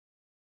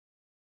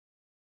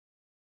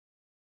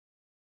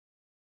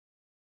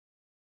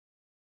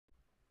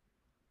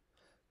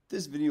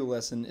This video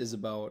lesson is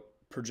about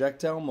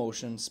projectile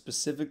motion,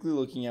 specifically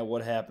looking at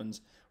what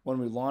happens when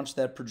we launch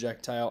that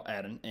projectile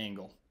at an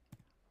angle.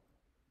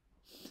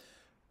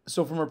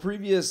 So from a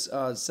previous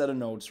set of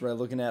notes, right,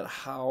 looking at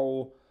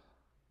how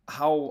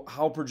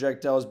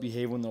projectiles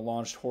behave when they're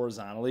launched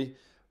horizontally,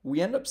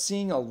 we end up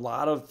seeing a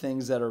lot of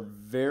things that are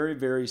very,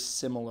 very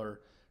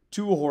similar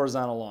to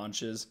horizontal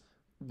launches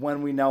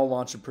when we now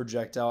launch a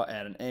projectile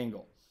at an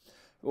angle.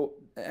 Well,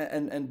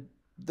 and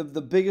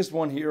the biggest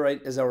one here,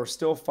 right, is that we're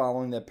still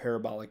following that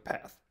parabolic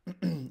path.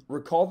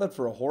 Recall that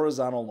for a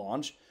horizontal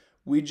launch,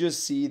 we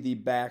just see the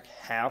back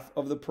half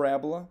of the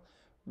parabola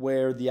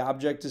where the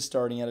object is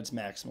starting at its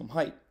maximum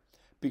height.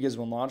 Because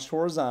when launched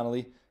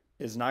horizontally,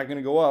 it's not going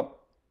to go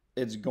up,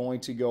 it's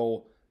going to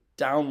go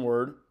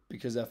downward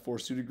because that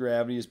force due to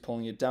gravity is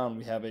pulling it down.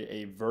 We have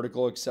a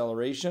vertical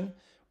acceleration,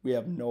 we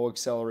have no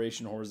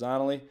acceleration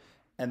horizontally,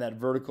 and that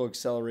vertical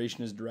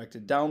acceleration is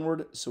directed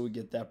downward, so we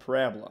get that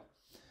parabola.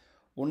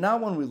 Well, now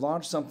when we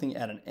launch something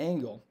at an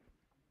angle,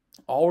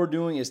 all we're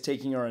doing is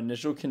taking our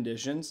initial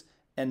conditions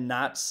and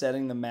not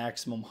setting the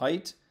maximum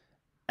height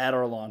at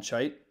our launch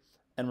height,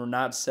 and we're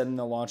not setting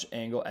the launch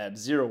angle at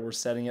 0. We're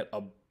setting it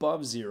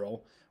above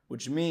 0,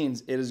 which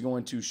means it is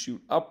going to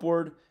shoot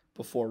upward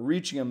before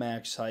reaching a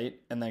max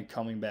height and then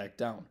coming back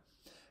down.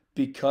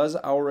 Because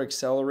our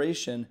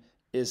acceleration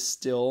is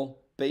still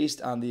based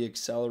on the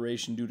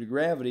acceleration due to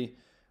gravity,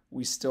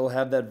 we still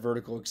have that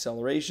vertical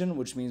acceleration,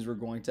 which means we're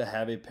going to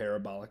have a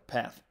parabolic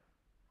path.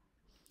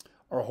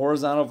 Our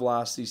horizontal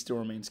velocity still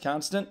remains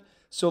constant,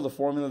 so the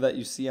formula that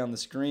you see on the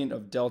screen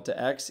of delta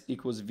x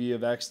equals v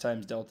of x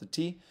times delta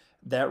t,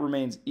 that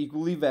remains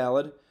equally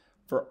valid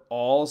for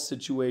all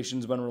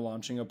situations when we're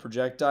launching a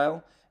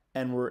projectile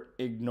and we're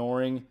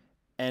ignoring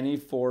any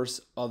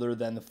force other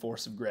than the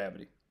force of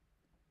gravity.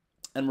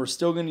 And we're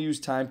still going to use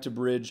time to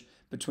bridge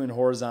between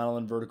horizontal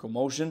and vertical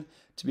motion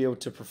to be able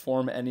to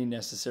perform any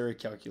necessary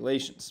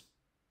calculations.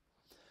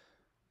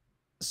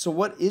 So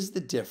what is the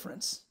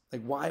difference?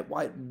 Like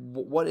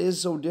what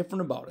is so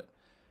different about it?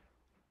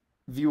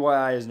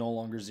 VYI is no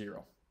longer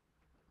 0.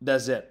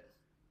 That's it.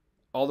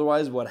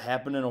 Otherwise, what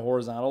happened in a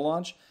horizontal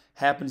launch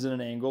happens in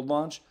an angled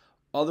launch,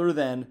 other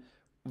than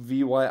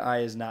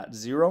VYI is not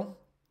 0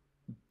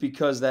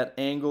 because that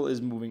angle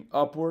is moving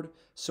upward.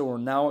 So we're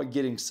now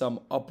getting some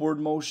upward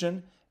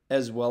motion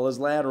as well as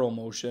lateral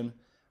motion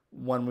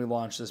when we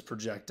launch this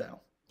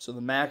projectile. So the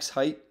max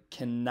height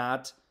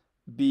cannot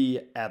be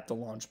at the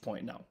launch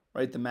point now,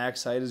 right? The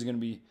max height is going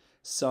to be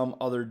some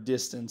other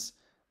distance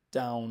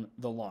down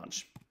the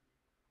launch.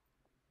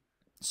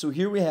 So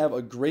here we have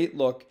a great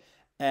look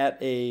at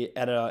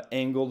an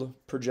angled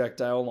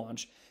projectile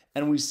launch,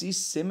 and we see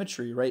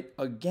symmetry, right?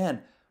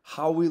 Again,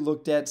 how we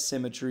looked at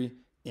symmetry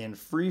in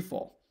free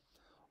fall.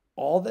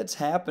 All that's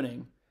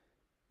happening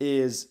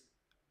is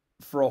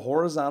for a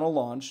horizontal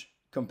launch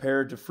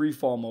compared to free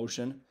fall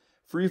motion,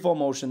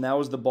 that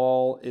was the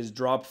ball is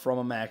dropped from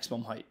a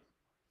maximum height.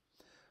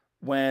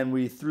 When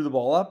we threw the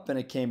ball up and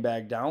it came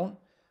back down,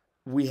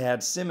 we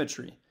had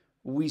symmetry.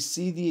 We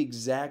see the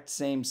exact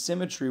same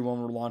symmetry when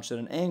we're launched at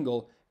an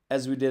angle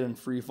as we did in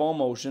free fall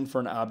motion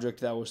for an object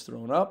that was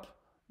thrown up,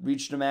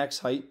 reached a max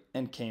height,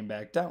 and came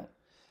back down.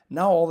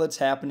 Now all that's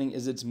happening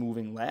is it's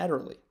moving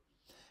laterally.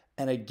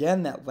 And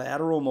again, that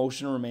lateral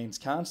motion remains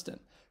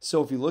constant.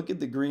 So if you look at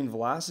the green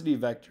velocity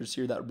vectors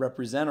here that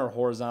represent our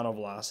horizontal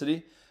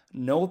velocity,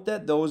 note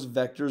that those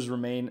vectors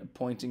remain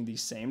pointing the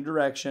same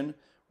direction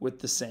with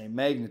the same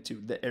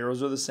magnitude. The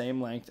arrows are the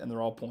same length and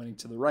they're all pointing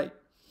to the right.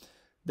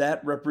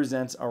 That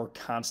represents our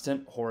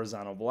constant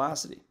horizontal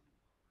velocity.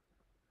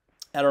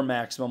 At our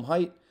maximum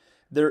height,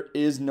 there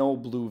is no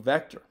blue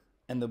vector,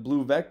 and the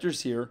blue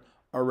vectors here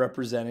are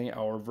representing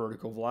our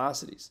vertical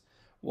velocities.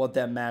 Well, at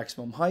that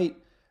maximum height,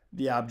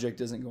 the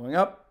object isn't going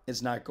up,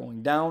 it's not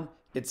going down,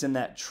 it's in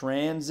that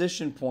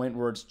transition point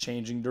where it's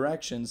changing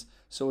directions,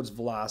 so its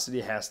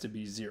velocity has to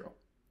be 0.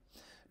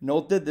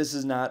 Note that this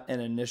is not an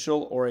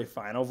initial or a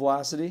final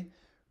velocity.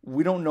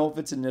 We don't know if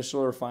it's initial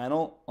or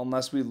final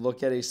unless we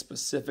look at a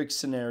specific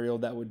scenario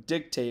that would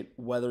dictate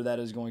whether that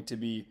is going to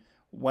be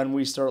when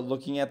we start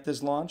looking at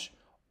this launch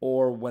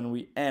or when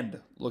we end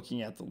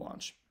looking at the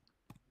launch.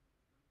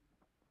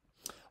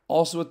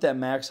 Also at that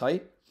max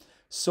height,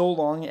 so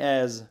long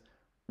as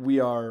we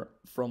are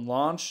from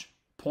launch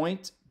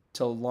point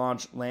to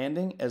launch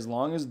landing, as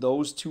long as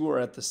those two are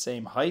at the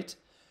same height,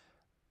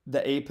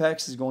 the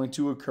apex is going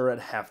to occur at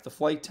half the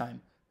flight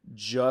time,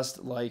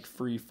 just like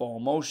free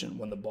fall motion.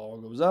 When the ball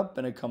goes up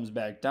and it comes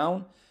back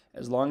down,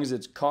 as long as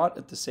it's caught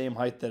at the same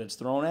height that it's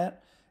thrown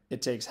at,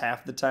 it takes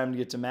half the time to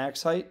get to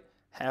max height,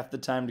 half the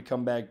time to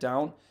come back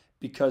down,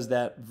 because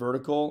that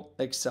vertical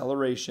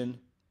acceleration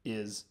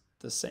is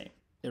the same.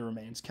 It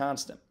remains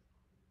constant.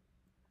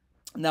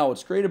 Now,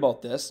 what's great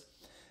about this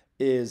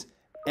is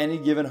any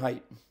given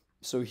height.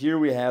 So here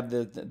we have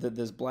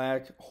this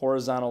black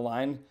horizontal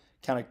line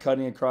kind of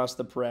cutting across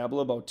the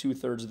parabola about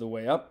 2/3 of the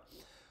way up.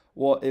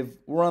 Well, if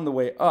we're on the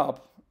way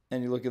up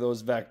and you look at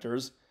those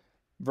vectors,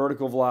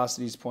 vertical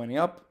velocity is pointing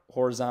up,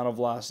 horizontal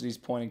velocity is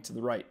pointing to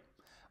the right.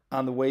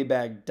 On the way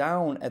back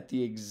down at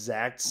the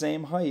exact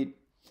same height,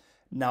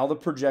 Now the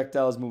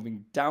projectile is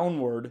moving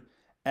downward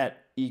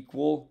at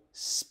equal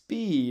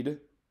speed,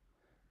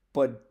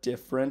 but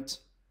different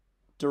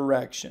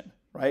direction,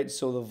 right?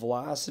 So the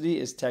velocity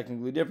is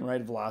technically different,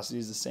 right? Velocity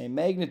is the same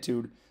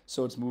magnitude,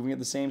 so it's moving at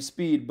the same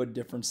speed, but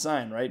different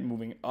sign, right?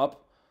 Moving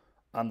up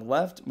on the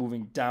left,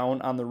 moving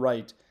down on the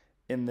right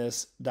in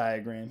this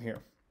diagram here.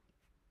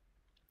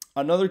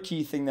 Another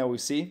key thing that we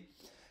see,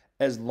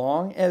 as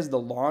long as the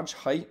launch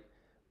height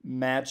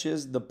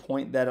matches the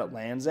point that it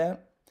lands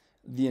at,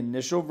 the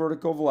initial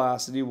vertical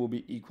velocity will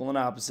be equal and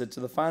opposite to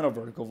the final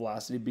vertical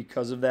velocity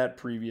because of that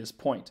previous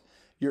point.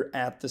 You're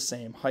at the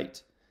same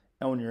height.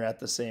 And when you're at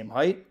the same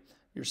height,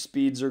 your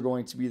speeds are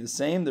going to be the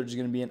same. They're just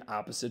going to be in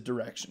opposite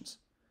directions,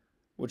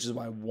 which is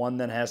why one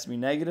then has to be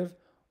negative,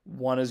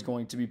 one is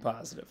going to be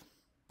positive.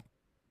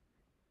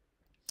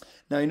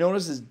 Now you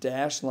notice this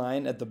dashed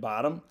line at the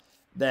bottom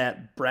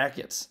that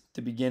brackets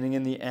the beginning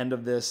and the end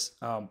of this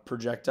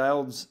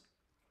projectile's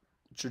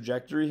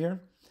trajectory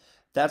here.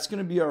 That's going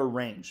to be our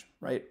range,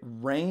 right?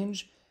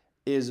 Range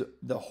is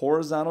the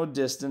horizontal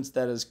distance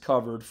that is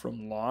covered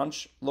from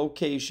launch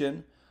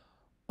location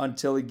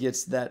until it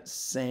gets that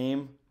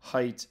same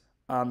height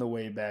on the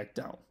way back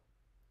down.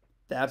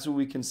 That's what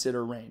we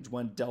consider range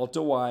when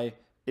delta y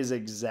is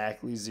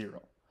exactly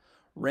 0.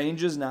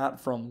 Range is not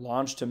from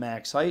launch to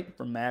max height,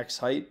 from max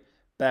height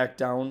back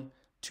down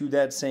to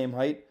that same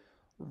height.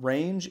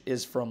 Range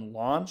is from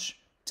launch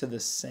to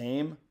the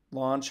same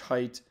launch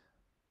height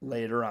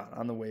later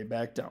on the way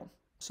back down.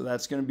 So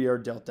that's going to be our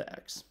delta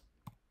x.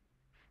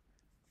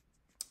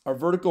 Our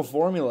vertical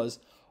formulas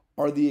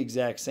are the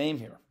exact same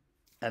here.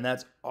 And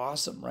that's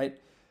awesome, right?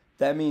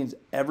 That means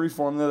every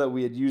formula that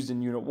we had used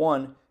in Unit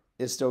 1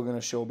 is still going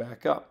to show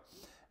back up.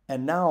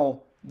 And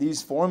now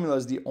these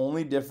formulas, the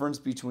only difference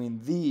between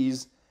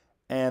these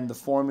and the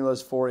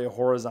formulas for a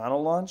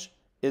horizontal launch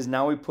is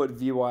now we put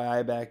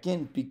VYI back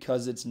in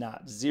because it's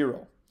not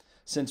 0.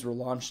 Since we're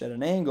launched at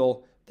an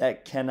angle,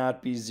 that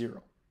cannot be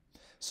 0.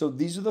 So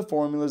these are the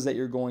formulas that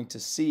you're going to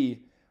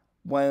see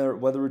whether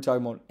we're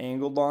talking about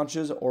angled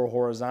launches or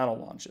horizontal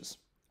launches.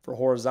 For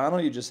horizontal,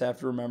 you just have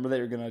to remember that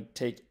you're going to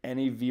take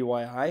any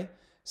VYI,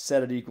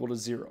 set it equal to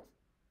 0.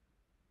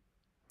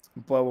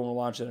 But when we're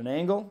launching at an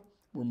angle,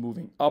 we're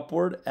moving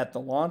upward at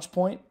the launch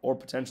point or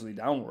potentially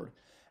downward.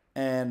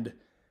 And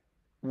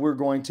we're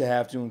going to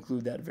have to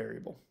include that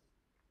variable.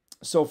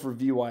 So for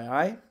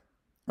VYI,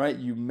 right,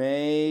 you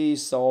may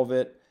solve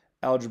it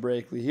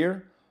algebraically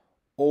here,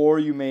 or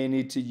you may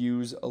need to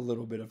use a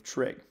little bit of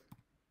trig.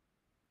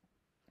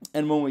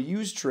 And when we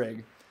use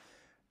trig,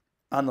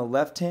 on the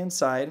left-hand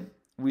side,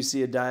 we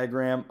see a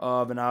diagram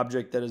of an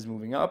object that is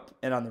moving up,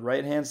 and on the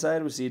right-hand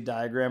side, we see a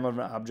diagram of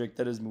an object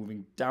that is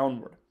moving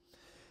downward.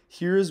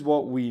 Here's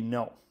what we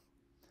know.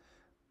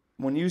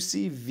 When you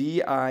see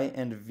VI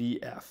and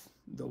VF,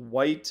 the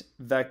white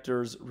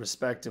vectors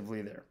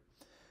respectively there,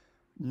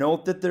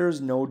 note that there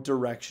is no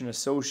direction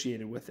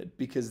associated with it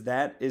because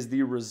that is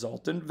the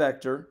resultant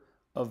vector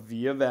of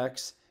V of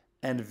X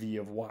and V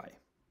of Y.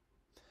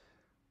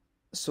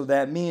 So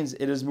that means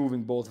it is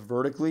moving both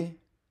vertically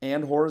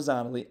and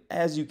horizontally,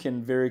 as you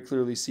can very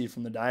clearly see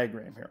from the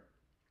diagram here.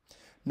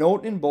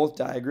 Note in both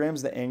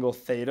diagrams the angle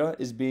theta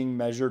is being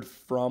measured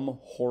from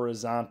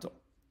horizontal.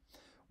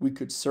 We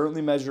could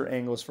certainly measure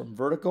angles from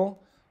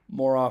vertical.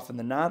 More often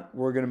than not,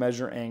 we're going to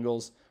measure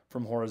angles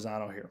from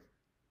horizontal here.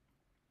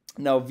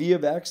 Now, V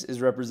of X is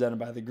represented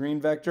by the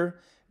green vector.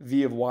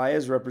 V of Y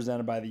is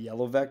represented by the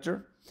yellow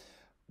vector.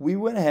 We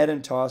went ahead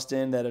and tossed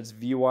in that it's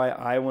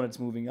VYI when it's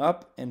moving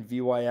up and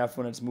VYF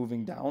when it's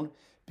moving down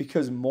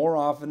because more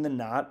often than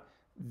not,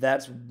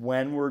 that's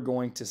when we're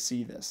going to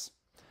see this.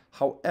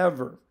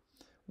 However,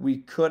 we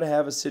could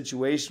have a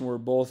situation where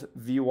both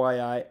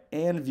VYI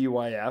and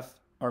VYF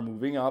are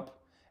moving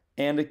up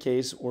and a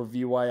case where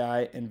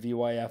VYI and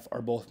VYF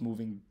are both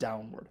moving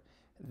downward.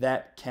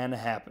 That can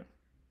happen.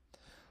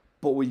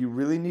 But what you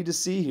really need to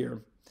see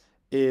here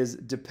is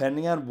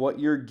depending on what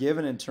you're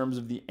given in terms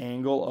of the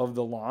angle of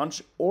the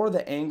launch or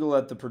the angle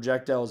that the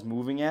projectile is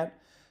moving at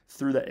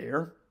through the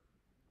air,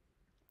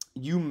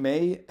 you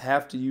may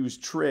have to use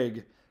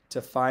trig to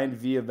find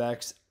V of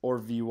X or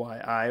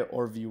VYI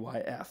or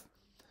VYF.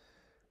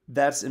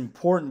 That's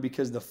important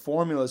because the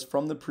formulas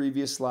from the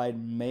previous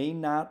slide may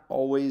not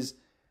always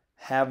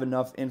have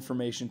enough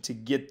information to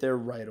get there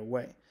right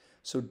away.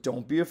 So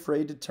don't be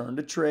afraid to turn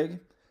to trig,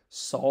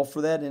 solve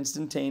for that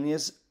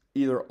instantaneous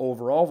either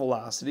overall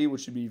velocity,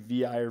 which would be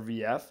VI or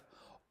VF,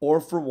 or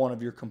for one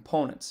of your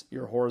components,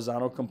 your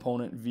horizontal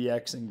component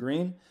VX in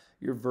green,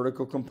 your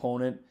vertical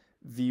component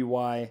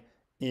VY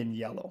in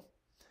yellow,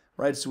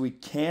 right? So we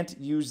can't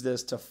use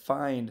this to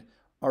find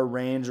a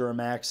range or a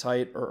max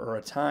height or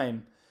a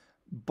time,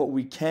 but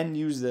we can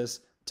use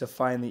this to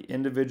find the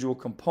individual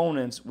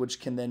components,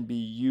 which can then be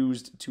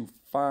used to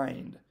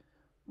find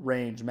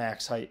range,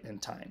 max height,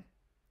 and time.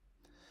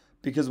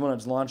 Because when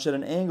it's launched at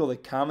an angle, the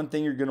common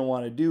thing you're going to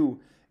want to do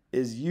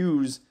is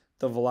use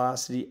the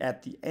velocity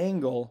at the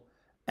angle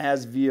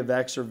as V of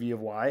X or V of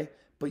Y,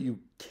 but you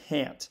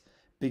can't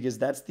because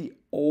that's the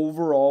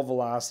overall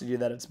velocity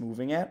that it's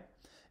moving at.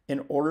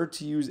 In order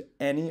to use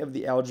any of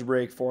the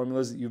algebraic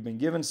formulas that you've been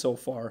given so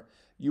far,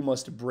 you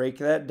must break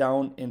that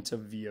down into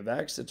v of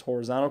x, its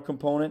horizontal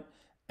component,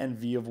 and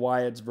v of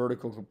y, its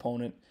vertical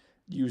component,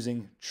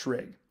 using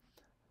trig.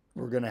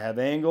 We're going to have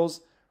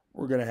angles.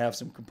 We're going to have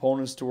some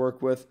components to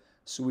work with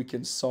so we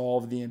can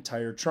solve the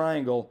entire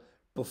triangle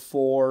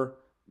before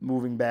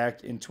moving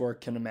back into our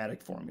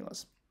kinematic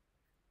formulas.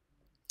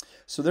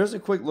 So there's a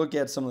quick look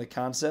at some of the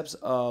concepts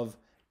of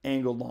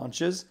angled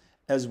launches,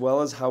 as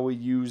well as how we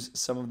use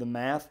some of the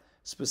math,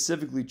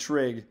 specifically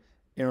trig,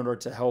 in order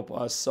to help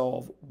us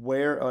solve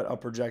where a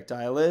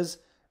projectile is,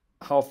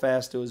 how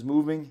fast it was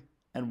moving,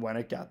 and when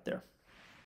it got there.